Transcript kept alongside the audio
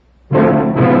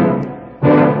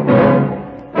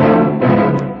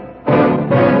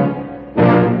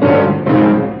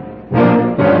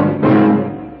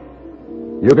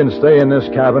You can stay in this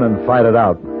cabin and fight it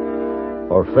out,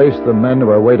 or face the men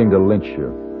who are waiting to lynch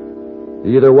you.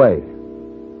 Either way,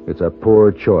 it's a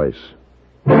poor choice.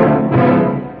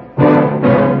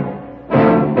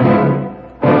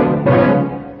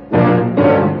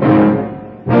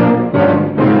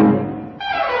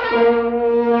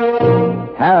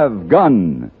 Have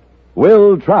Gun.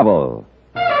 Will Travel.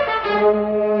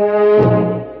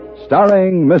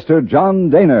 Starring Mr. John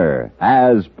Daner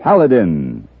as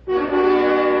Paladin.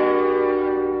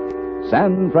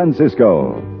 San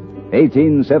Francisco,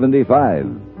 1875.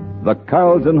 The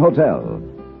Carlton Hotel,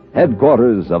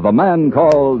 headquarters of a man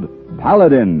called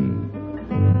Paladin.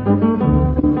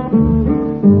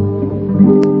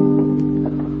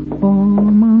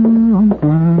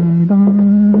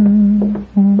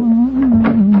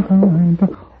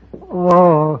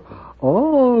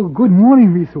 Good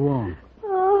morning, Miss Wong.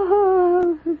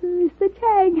 Oh, Mr.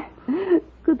 Chang.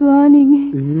 Good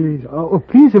morning. Yes.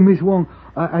 Please, Miss Wong,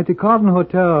 at the Carlton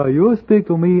Hotel, you speak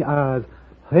to me as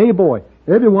Hey Boy.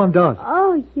 Everyone does.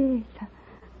 Oh, yes.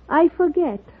 I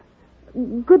forget.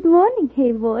 Good morning,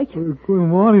 hey boy. Good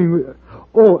morning.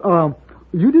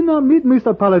 You did not meet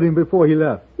Mr. Paladin before he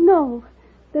left? No.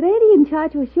 The lady in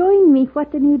charge was showing me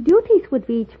what the new duties would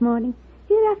be each morning.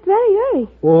 He left very early.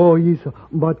 Oh, yes.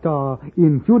 But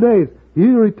in few days,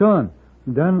 he'll return.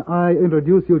 Then I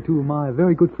introduce you to my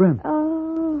very good friend.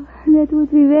 Oh, that would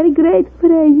be very great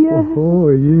pleasure. Oh,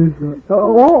 yes.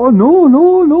 No.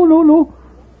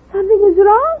 Something is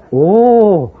wrong?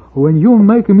 Oh, when you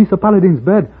make Mr. Paladin's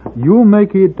bed, you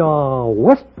make it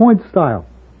West Point style.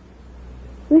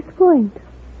 West Point?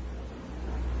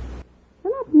 I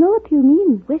don't know what you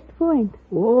mean, West Point.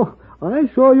 Oh, I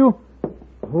show you.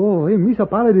 Oh, hey, Mr.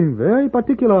 Paladin, very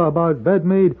particular about bed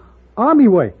made Army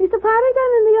way. Mr.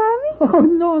 Paladin in the army? Oh,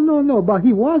 no, but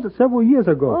he was several years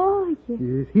ago. Oh,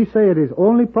 yes. He said it is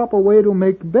only proper way to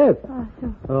make bed.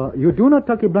 So. You do not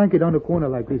tuck your blanket on the corner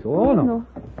like this. Oh, no. No.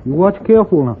 You watch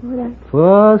careful now. Right.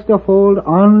 First you fold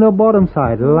on the bottom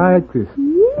side like this.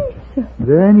 Yes.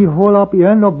 Then you hold up the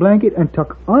end of blanket and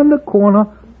tuck on the corner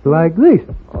like this.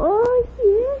 Oh,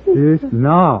 yes. Yes.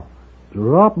 Now,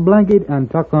 drop blanket and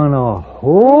tuck on the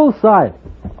whole side.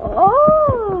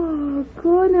 Oh,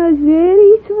 corner's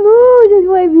very smooth this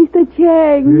way, Mr.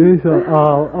 Chang. Yes,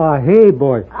 hey,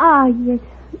 boy. Ah, yes.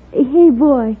 Hey,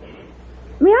 boy.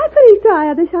 May I please try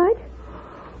other side?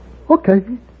 Okay.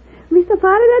 Mr.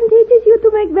 Paladin teaches you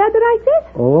to make bed like this?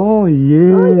 Oh,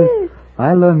 yes. Oh, yes.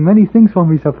 I learned many things from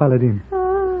Mr. Paladin.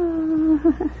 Ah.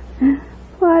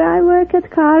 While I work at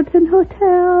Carlton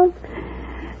Hotels,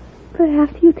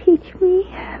 perhaps you teach me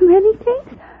many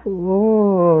things?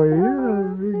 Oh,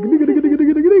 yeah.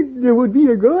 It would be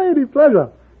a great pleasure.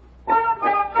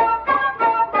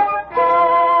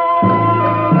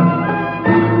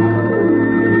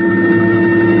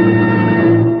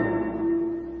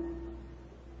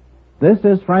 This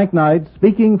is Frank Knight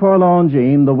speaking for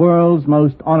Longines, the world's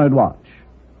most honored watch.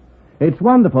 It's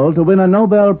wonderful to win a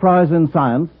Nobel Prize in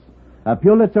Science, a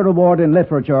Pulitzer Award in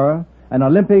Literature, an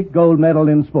Olympic gold medal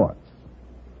in sports.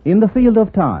 In the field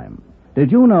of time,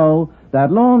 did you know that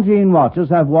Longines watches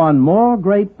have won more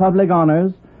great public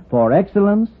honors for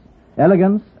excellence,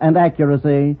 elegance, and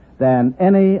accuracy than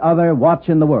any other watch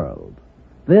in the world?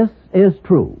 This is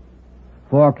true.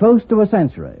 For close to a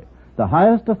century, the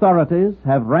highest authorities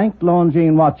have ranked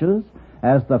Longines watches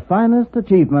as the finest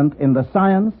achievement in the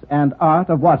science and art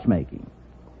of watchmaking.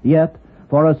 Yet,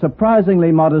 for a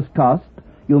surprisingly modest cost,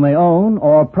 you may own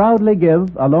or proudly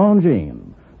give a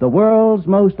Longines, the world's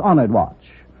most honored watch,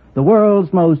 the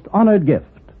world's most honored gift,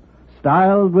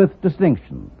 styled with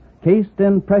distinction, cased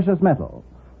in precious metal,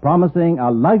 promising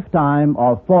a lifetime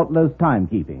of faultless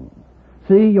timekeeping.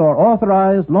 See your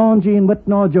authorized Longines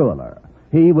Whitnor jeweler.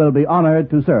 He will be honored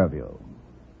to serve you.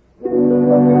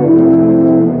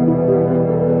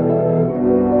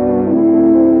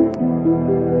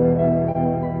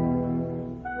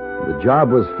 The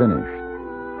job was finished.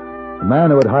 The man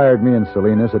who had hired me in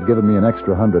Salinas had given me an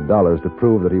extra $100 to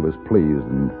prove that he was pleased,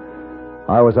 and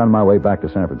I was on my way back to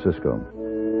San Francisco.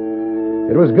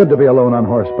 It was good to be alone on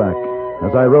horseback.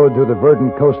 As I rode through the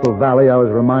verdant coastal valley, I was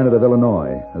reminded of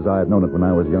Illinois, as I had known it when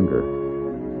I was younger.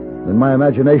 In my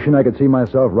imagination, I could see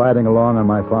myself riding along on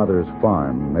my father's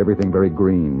farm, everything very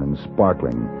green and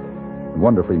sparkling, and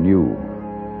wonderfully new.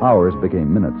 Hours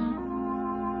became minutes.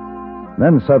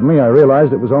 Then suddenly I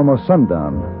realized it was almost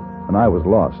sundown, and I was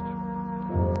lost.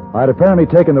 I had apparently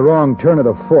taken the wrong turn at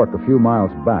a fork a few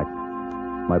miles back.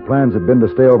 My plans had been to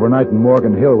stay overnight in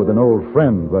Morgan Hill with an old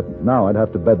friend, but now I'd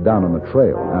have to bed down on the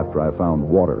trail after I found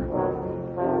water.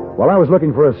 While I was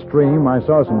looking for a stream, I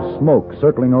saw some smoke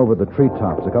circling over the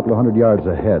treetops a couple of 100 yards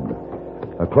ahead.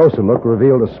 A closer look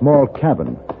revealed a small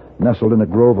cabin nestled in a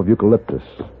grove of eucalyptus.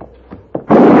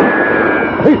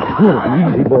 Hey,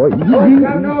 easy, boy. Don't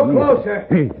come no closer.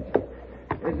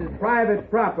 This is private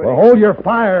property. Well, hold your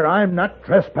fire. I'm not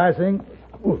trespassing.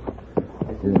 This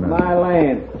is my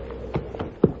land.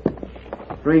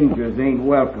 Strangers ain't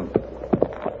welcome.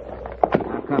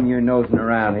 How come you're nosing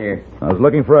around here? I was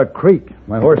looking for a creek.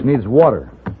 My horse needs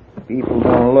water. People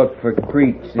don't look for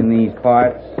creeks in these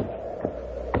parts.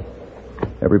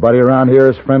 Everybody around here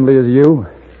as friendly as you?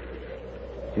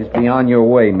 Just be on your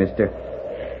way, mister.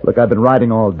 Look, I've been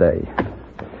riding all day.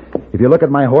 If you look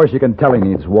at my horse, you can tell he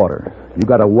needs water. You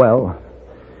got a well,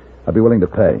 I'd be willing to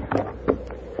pay.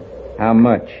 How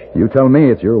much? You tell me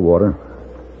it's your water.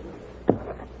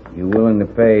 You willing to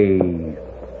pay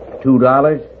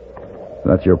 $2?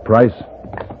 That's your price?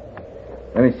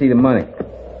 Let me see the money.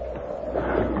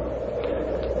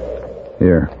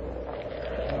 Here.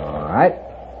 All right.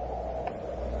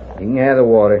 You can have the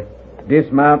water.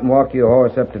 Dismount and walk your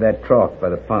horse up to that trough by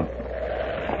the pump.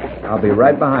 I'll be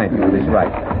right behind you to this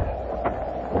right.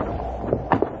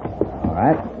 All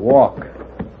right, walk.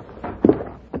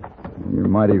 You're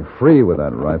mighty free with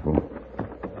that rifle.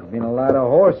 There's been a lot of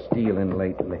horse stealing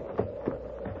lately.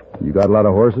 You got a lot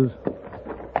of horses?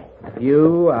 A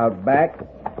few out back.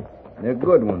 They're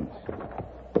good ones.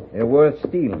 They're worth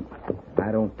stealing.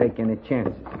 I don't take any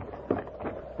chances.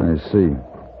 I see.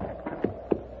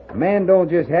 A man don't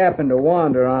just happen to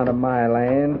wander onto my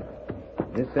land.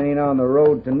 This ain't on the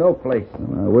road to no place.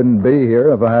 I wouldn't be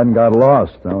here if I hadn't got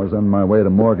lost. I was on my way to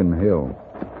Morgan Hill.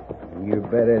 You're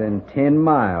better than 10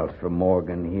 miles from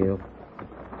Morgan Hill.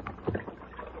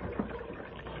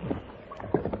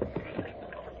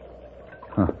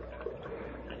 Huh.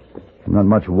 Not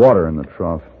much water in the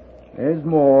trough. There's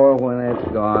more when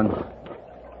it's gone.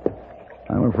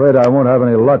 I'm afraid I won't have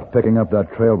any luck picking up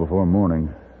that trail before morning.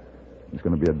 It's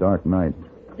going to be a dark night.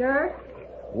 Dirk,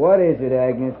 What is it,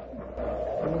 Agnes?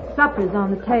 supper's on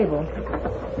the table.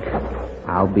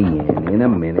 I'll be in a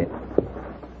minute.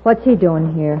 What's he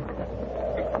doing here?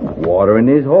 Watering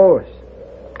his horse.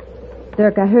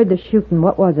 Dirk, I heard the shooting.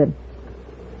 What was it?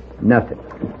 Nothing.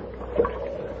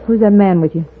 Who's that man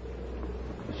with you?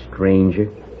 Stranger?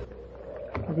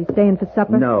 Is he staying for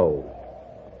supper? No.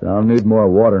 I'll need more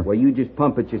water. Well, you just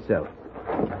pump it yourself.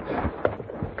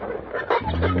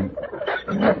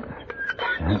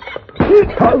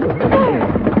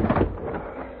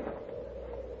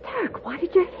 Dirk, why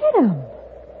did you hit him?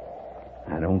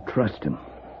 I don't trust him.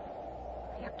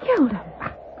 You killed him.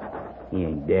 He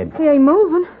ain't dead. He ain't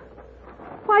moving.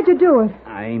 Why'd you do it?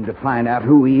 I aim to find out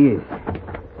who he is.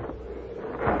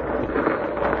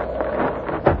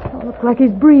 Don't look like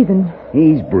he's breathing.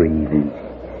 He's breathing.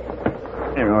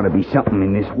 There ought to be something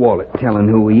in this wallet telling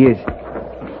who he is.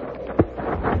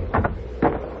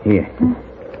 Here.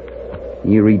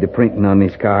 You read the printing on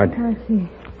this card. I see.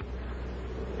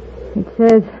 It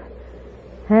says,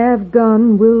 have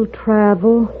gun, will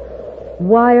travel,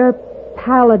 wire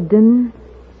Paladin,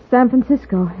 San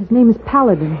Francisco. His name is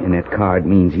Paladin. And that card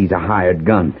means he's a hired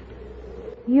gun.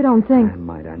 You don't think... I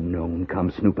might have known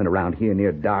come snooping around here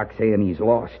near dark saying he's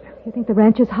lost. You think the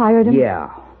ranchers hired him?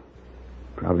 Yeah.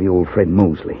 Probably old Fred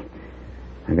Mosley.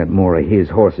 I got more of his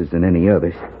horses than any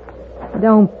others.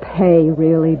 Don't pay,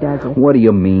 really, does it? What do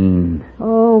you mean?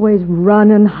 Always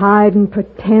running, hiding,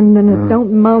 pretending. It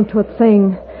don't amount to a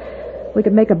thing. We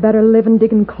could make a better living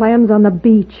digging clams on the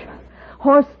beach.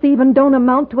 Horse thieving don't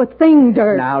amount to a thing,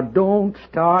 Dirk. Now, don't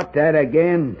start that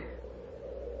again.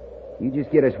 You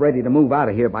just get us ready to move out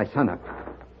of here by sunup.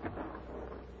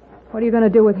 What are you going to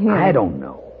do with him? I don't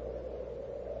know.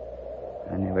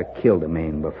 I never killed a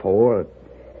man before.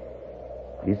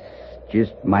 This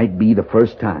just might be the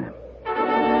first time.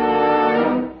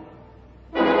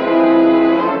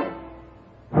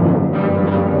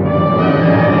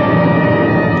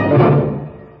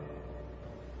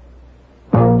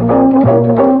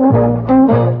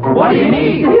 What do you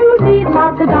need? You need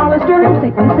lots of dollars during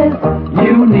sicknesses.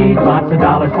 You need lots of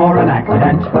dollars for an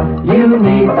accident. You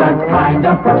need the kind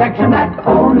of protection that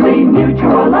only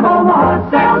Mutual of Omaha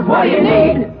sells. What do you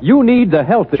need? You need the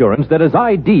health insurance that is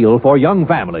ideal for young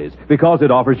families because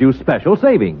it offers you special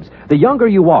savings. The younger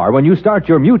you are when you start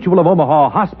your Mutual of Omaha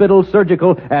hospital,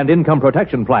 surgical, and income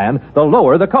protection plan, the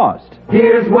lower the cost.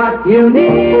 Here's what you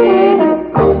need.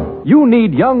 You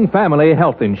need young family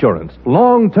health insurance,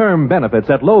 long-term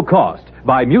benefits at low cost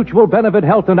by Mutual Benefit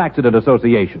Health and Accident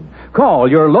Association. Call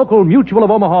your local Mutual of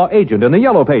Omaha agent in the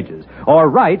Yellow Pages or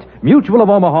write Mutual of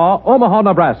Omaha, Omaha,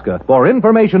 Nebraska for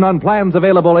information on plans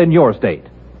available in your state.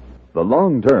 The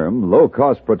long-term,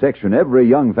 low-cost protection every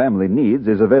young family needs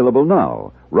is available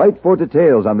now. Write for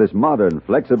details on this modern,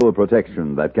 flexible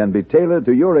protection that can be tailored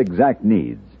to your exact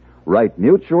needs. Write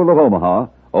Mutual of Omaha,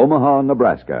 Omaha,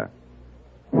 Nebraska.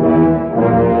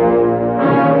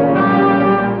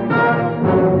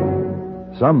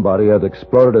 Somebody had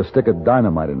exploded a stick of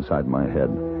dynamite inside my head.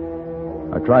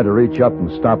 I tried to reach up and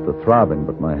stop the throbbing,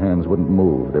 but my hands wouldn't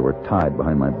move. They were tied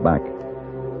behind my back.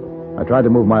 I tried to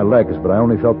move my legs, but I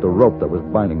only felt the rope that was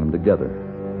binding them together.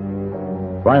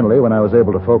 Finally, when I was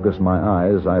able to focus my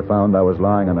eyes, I found I was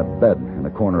lying on a bed in a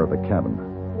corner of the cabin.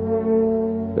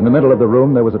 In the middle of the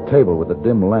room, there was a table with a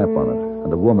dim lamp on it,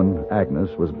 and a woman, Agnes,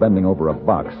 was bending over a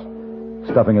box,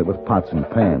 stuffing it with pots and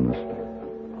pans.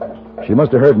 She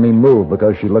must have heard me move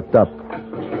because she looked up.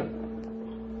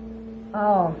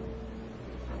 Oh.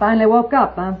 Finally woke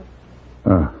up, huh?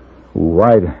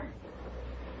 Why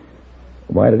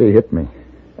did he hit me?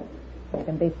 You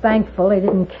can be thankful he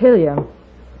didn't kill you.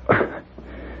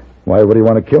 Why would he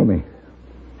want to kill me?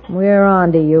 We're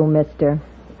on to you, mister.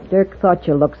 Dirk thought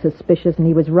you looked suspicious, and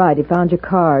he was right. He found your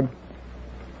card.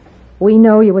 We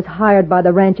know you was hired by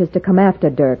the ranchers to come after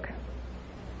Dirk.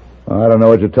 I don't know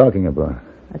what you're talking about.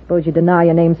 I suppose you deny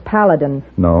your name's Paladin.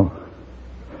 No.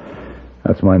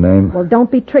 That's my name. Well,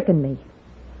 don't be tricking me.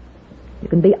 You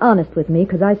can be honest with me,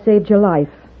 because I saved your life.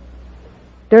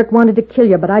 Dirk wanted to kill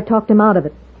you, but I talked him out of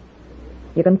it.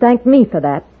 You can thank me for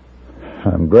that.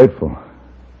 I'm grateful.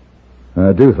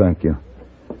 I do thank you.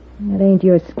 It ain't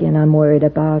your skin I'm worried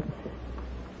about.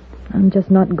 I'm just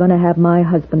not going to have my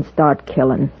husband start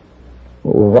killing.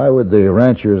 Well, why would the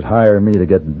ranchers hire me to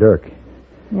get Dirk?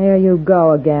 There you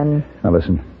go again. Now,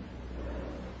 listen.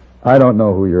 I don't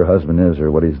know who your husband is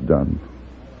or what he's done.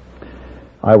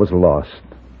 I was lost.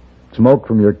 Smoke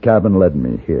from your cabin led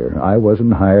me here. I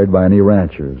wasn't hired by any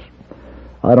ranchers.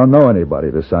 I don't know anybody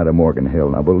this side of Morgan Hill.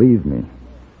 Now, believe me.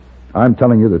 I'm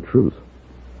telling you the truth.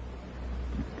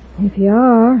 If you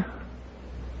are,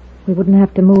 we wouldn't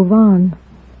have to move on.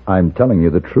 I'm telling you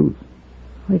the truth.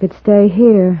 We could stay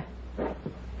here.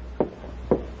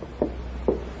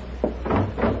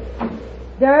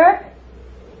 Dirk?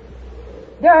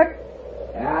 Dirk?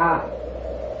 Yeah?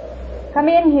 Come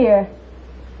in here.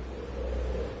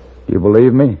 Do you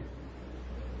believe me?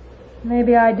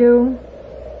 Maybe I do.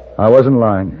 I wasn't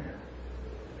lying.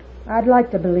 I'd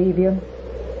like to believe you.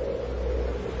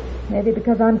 Maybe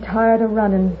because I'm tired of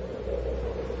running.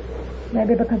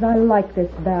 Maybe because I like this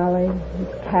valley,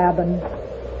 this cabin.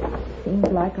 Seems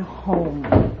like a home.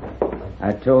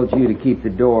 I told you to keep the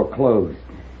door closed.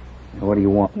 Now, what do you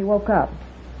want? He woke up.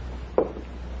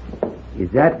 Is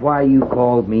that why you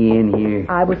called me in here?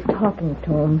 I was talking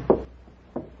to him.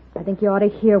 I think you ought to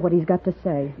hear what he's got to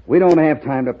say. We don't have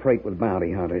time to prate with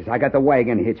bounty hunters. I got the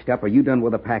wagon hitched up. Are you done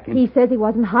with the packing? He says he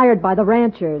wasn't hired by the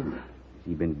ranchers. Has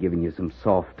he been giving you some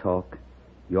soft talk?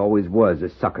 You always was a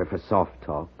sucker for soft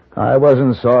talk. I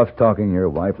wasn't soft-talking your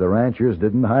wife. The ranchers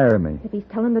didn't hire me. If he's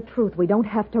telling the truth, we don't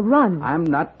have to run. I'm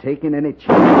not taking any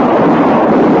chances.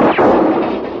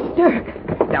 Dirk!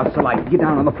 Douse the light. Get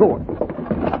down on the floor.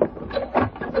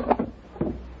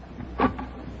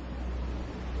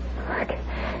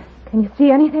 Can you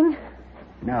see anything?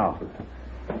 No.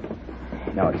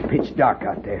 No, it's pitch dark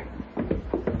out there.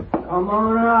 Come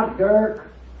on out, Dirk.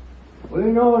 We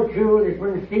know it's you that's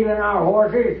been stealing our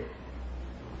horses.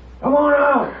 Come on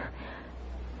out.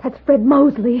 That's Fred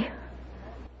Mosley.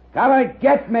 Come and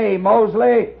get me,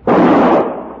 Mosley.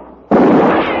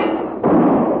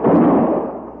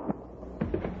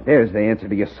 There's the answer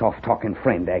to your soft-talking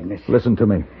friend, Agnes. Listen to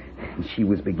me. She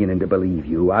was beginning to believe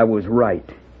you. I was right.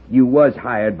 You was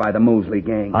hired by the Mosley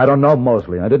gang. I don't know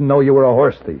Mosley. I didn't know you were a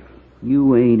horse thief.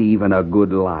 You ain't even a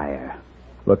good liar.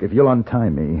 Look, if you'll untie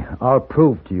me, I'll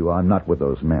prove to you I'm not with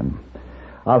those men.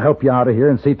 I'll help you out of here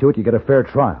and see to it you get a fair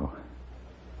trial.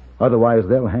 Otherwise,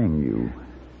 they'll hang you.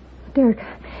 Dirk,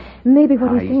 maybe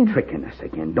what he's saying... He's tricking us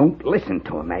again. Don't listen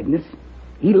to him, Agnes.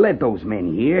 He led those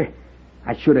men here.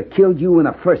 I should have killed you in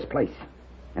the first place.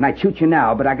 And I'd shoot you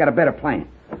now, but I got a better plan.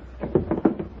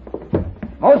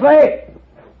 Mosley!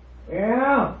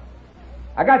 Yeah?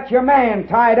 I got your man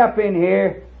tied up in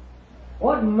here.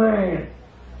 What man?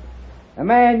 The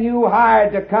man you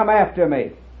hired to come after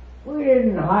me. We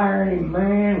didn't hire any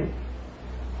man.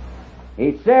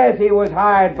 He says he was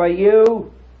hired by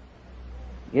you.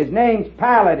 His name's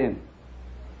Paladin.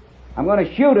 I'm going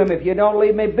to shoot him if you don't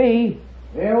leave me be.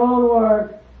 It won't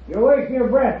work. You're wasting your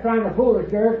breath trying to fool us,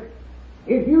 Dirk.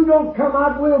 If you don't come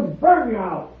out, we'll burn you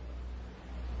out.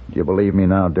 Do you believe me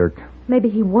now, Dirk? Maybe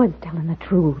he was telling the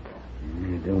truth.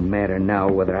 It don't matter now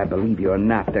whether I believe you or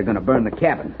not. They're going to burn the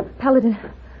cabin. Paladin,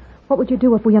 what would you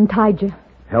do if we untied you?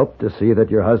 Help to see that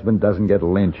your husband doesn't get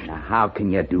lynched. Now, how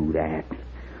can you do that?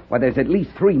 Why, there's at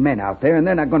least 3 men out there, and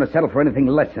they're not going to settle for anything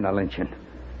less than a lynching,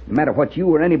 no matter what you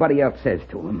or anybody else says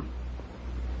to them.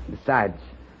 Besides,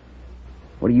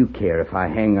 what do you care if I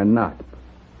hang or not?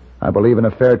 I believe in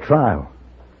a fair trial.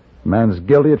 A man's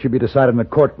guilty, it should be decided in a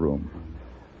courtroom.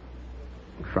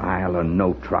 Trial or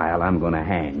no trial, I'm going to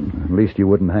hang. At least you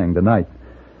wouldn't hang tonight.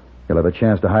 You'll have a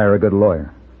chance to hire a good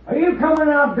lawyer. Are you coming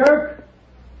out, Dirk?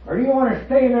 Or do you want to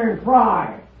stay there and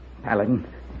fry? Paladin,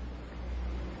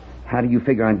 how do you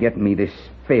figure on getting me this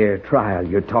fair trial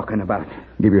you're talking about?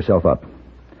 Give yourself up.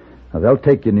 Now, they'll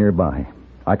take you nearby.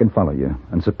 I can follow you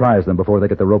and surprise them before they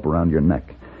get the rope around your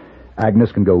neck.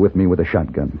 Agnes can go with me with a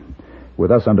shotgun.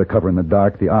 With us under cover in the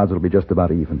dark, the odds will be just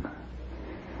about even.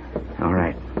 All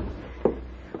right.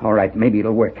 All right, maybe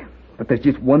it'll work. But there's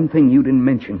just one thing you didn't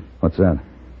mention. What's that?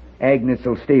 Agnes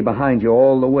will stay behind you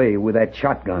all the way with that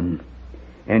shotgun.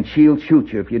 And she'll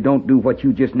shoot you if you don't do what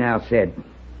you just now said.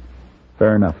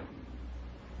 Fair enough.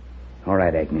 All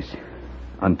right, Agnes.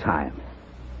 Untie him.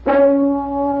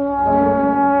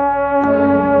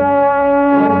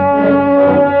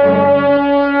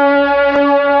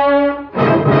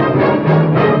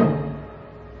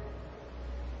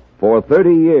 For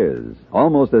 30 years,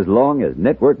 almost as long as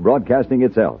network broadcasting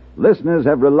itself, listeners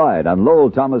have relied on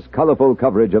Lowell Thomas' colorful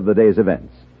coverage of the day's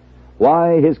events.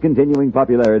 Why his continuing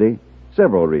popularity?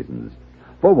 Several reasons.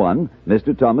 For one,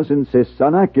 Mr. Thomas insists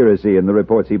on accuracy in the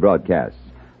reports he broadcasts.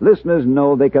 Listeners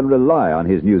know they can rely on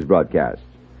his news broadcasts.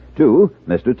 2,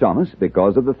 Mr. Thomas,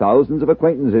 because of the thousands of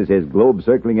acquaintances his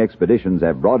globe-circling expeditions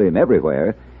have brought him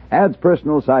everywhere, adds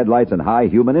personal sidelights and high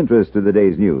human interest to the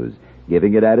day's news,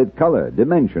 giving it added color,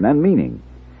 dimension, and meaning.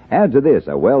 Add to this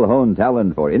a well-honed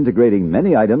talent for integrating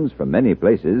many items from many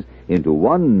places into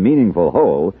one meaningful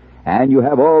whole, and you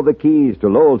have all the keys to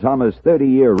Lowell Thomas'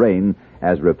 30-year reign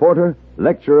as reporter,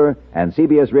 lecturer, and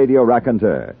CBS radio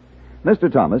raconteur.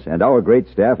 Mr. Thomas and our great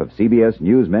staff of CBS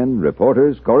newsmen,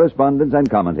 reporters, correspondents, and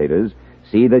commentators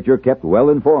see that you're kept well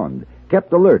informed,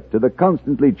 kept alert to the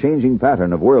constantly changing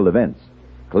pattern of world events.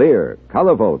 Clear,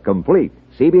 colorful, complete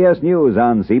CBS News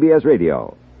on CBS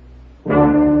Radio.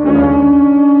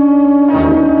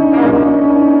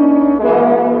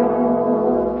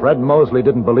 Fred Mosley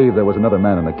didn't believe there was another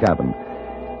man in the cabin.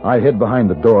 I hid behind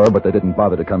the door, but they didn't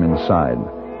bother to come inside.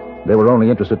 They were only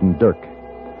interested in Dirk.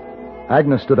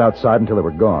 Agnes stood outside until they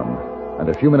were gone, and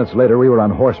a few minutes later we were on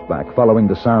horseback, following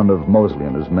the sound of Mosley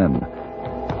and his men.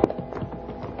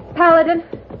 Paladin,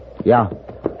 Yeah?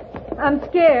 I'm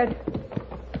scared.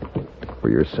 For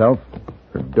yourself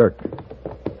or Dirk?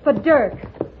 For Dirk.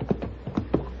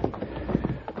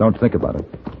 Don't think about it.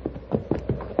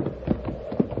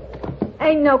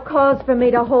 Ain't no cause for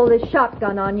me to hold this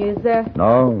shotgun on you, is there?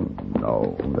 No,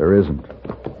 there isn't.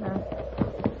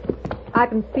 I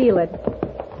can feel it.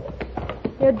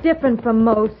 You're different from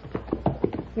most.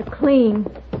 You're clean.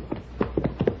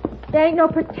 There ain't no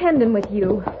pretending with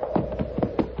you.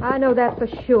 I know that for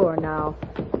sure now.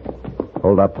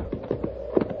 Hold up.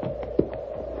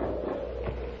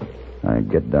 I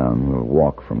get down. We'll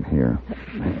walk from here.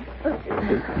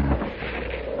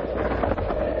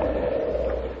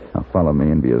 Now follow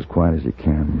me and be as quiet as you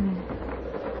can.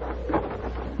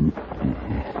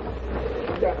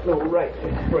 Got no right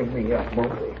to bring me up,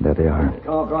 Mosley. There they are.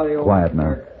 Talk all you Quiet want, now.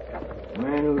 Dirk. The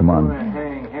man who's Come on. gonna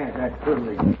hang has that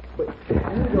privilege. But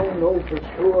you don't know for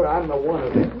sure I'm the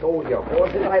one who stole your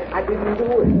horses. I didn't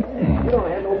do it. You don't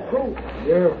have no proof.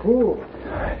 You're a fool.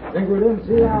 Think we didn't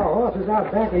see our horses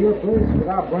out back of your place with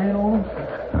our brand on them?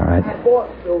 All right. I bought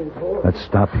those horses. Let's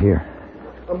stop here.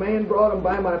 A man brought them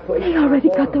by my place. He already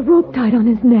got the rope tied on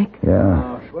his neck. Yeah.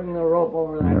 Now, swing the rope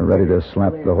over that. They're ready to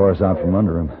slap the horse out from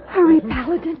under him. Hurry,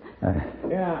 Paladin.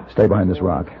 Yeah. Stay behind this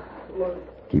rock.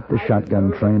 Keep the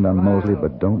shotgun trained on Mosley,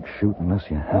 but don't shoot unless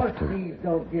you have Horse to. thieves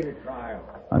don't get a trial.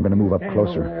 I'm going to move up Stand over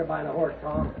closer. there by the horse,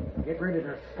 Tom. Get ready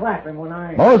to slap him when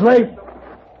I... Mosley!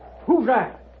 Who's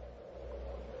that?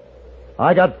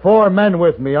 I got 4 men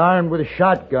with me, armed with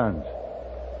shotguns.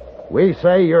 We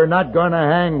say you're not going to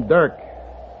hang Dirk.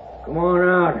 Come on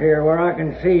out here where I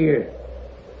can see you.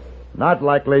 Not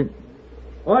likely.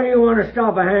 Why do you want to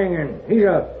stop a hanging? He's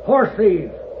a horse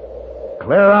thief.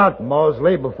 Clear out,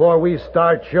 Mosley, before we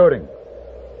start shooting.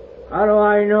 How do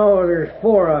I know there's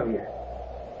 4 of you?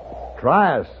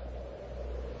 Try us.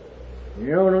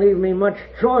 You don't leave me much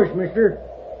choice, mister.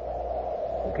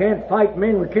 We can't fight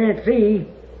men we can't see.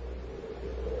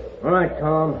 All right,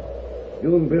 Tom.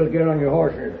 You and Bill get on your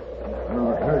horses.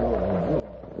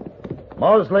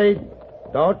 Mosley,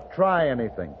 don't try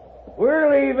anything. We're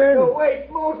leaving. No, wait,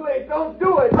 Mosley, don't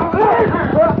do it.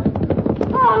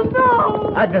 Oh,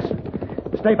 no! Agnes,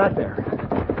 stay back there.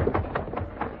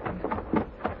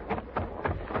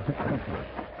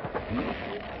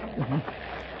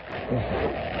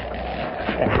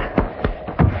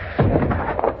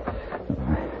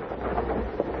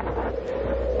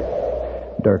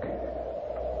 Dirk.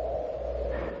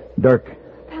 Dirk,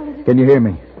 Paladin, can you hear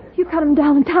me? you cut him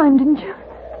down in time, didn't you?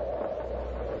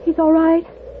 He's all right.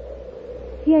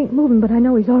 He ain't moving, but I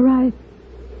know he's all right.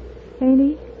 Ain't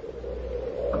he?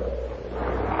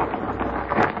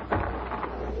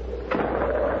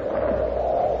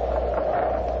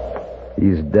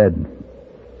 He's dead.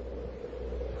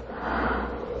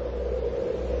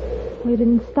 We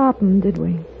didn't stop him, did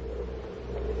we?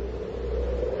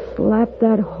 Slapped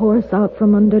that horse out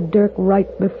from under Dirk right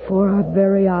before our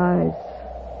very eyes.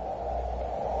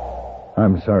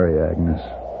 I'm sorry, Agnes.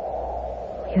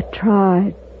 You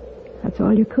tried. That's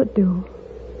all you could do.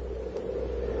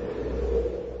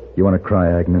 You want to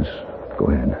cry, Agnes? Go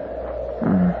ahead.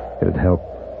 It'd help.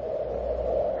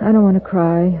 I don't want to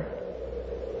cry.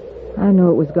 I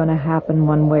knew it was going to happen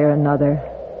one way or another.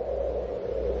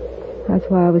 That's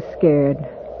why I was scared.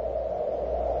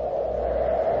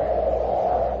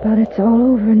 But it's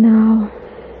all over now.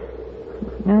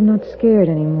 I'm not scared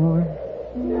anymore.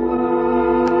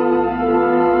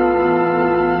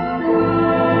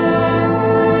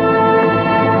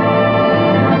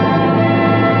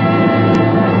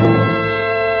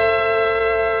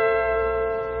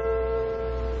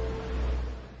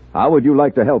 How would you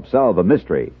like to help solve a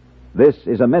mystery? This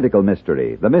is a medical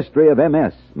mystery, the mystery of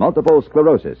MS, multiple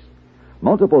sclerosis.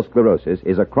 Multiple sclerosis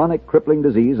is a chronic crippling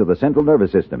disease of the central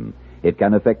nervous system. It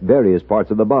can affect various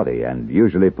parts of the body and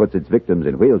usually puts its victims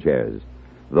in wheelchairs.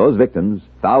 Those victims,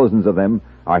 thousands of them,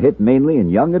 are hit mainly in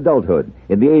young adulthood,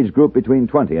 in the age group between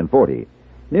 20 and 40.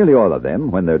 Nearly all of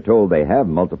them, when they're told they have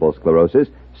multiple sclerosis,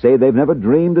 say they've never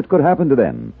dreamed it could happen to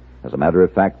them. As a matter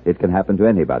of fact, it can happen to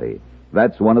anybody.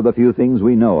 That's one of the few things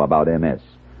we know about MS.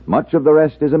 Much of the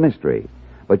rest is a mystery.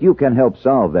 But you can help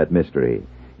solve that mystery.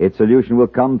 Its solution will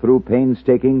come through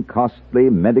painstaking, costly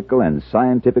medical and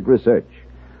scientific research.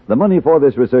 The money for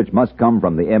this research must come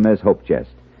from the MS Hope Chest.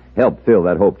 Help fill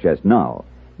that hope chest now.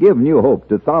 Give new hope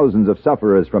to thousands of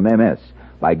sufferers from MS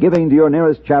by giving to your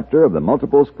nearest chapter of the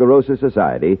Multiple Sclerosis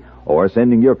Society or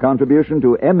sending your contribution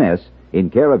to MS in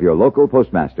care of your local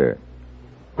postmaster.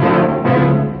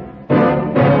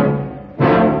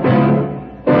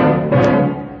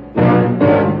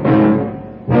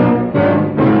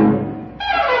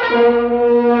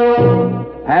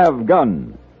 Have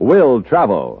Gun, Will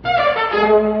Travel.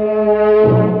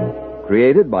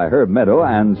 Created by Herb Meadow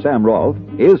and Sam Rolfe,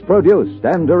 is produced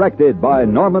and directed by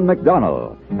Norman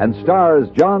MacDonald and stars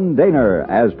John Daner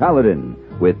as Paladin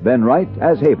with Ben Wright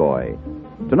as Hayboy.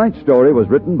 Tonight's story was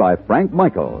written by Frank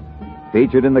Michael.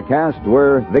 Featured in the cast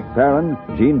were Vic Perrin,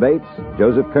 Gene Bates,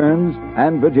 Joseph Kearns,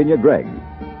 and Virginia Gregg.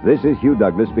 This is Hugh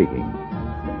Douglas speaking.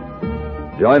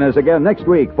 Join us again next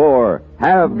week for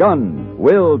Have Gun,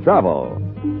 Will Travel.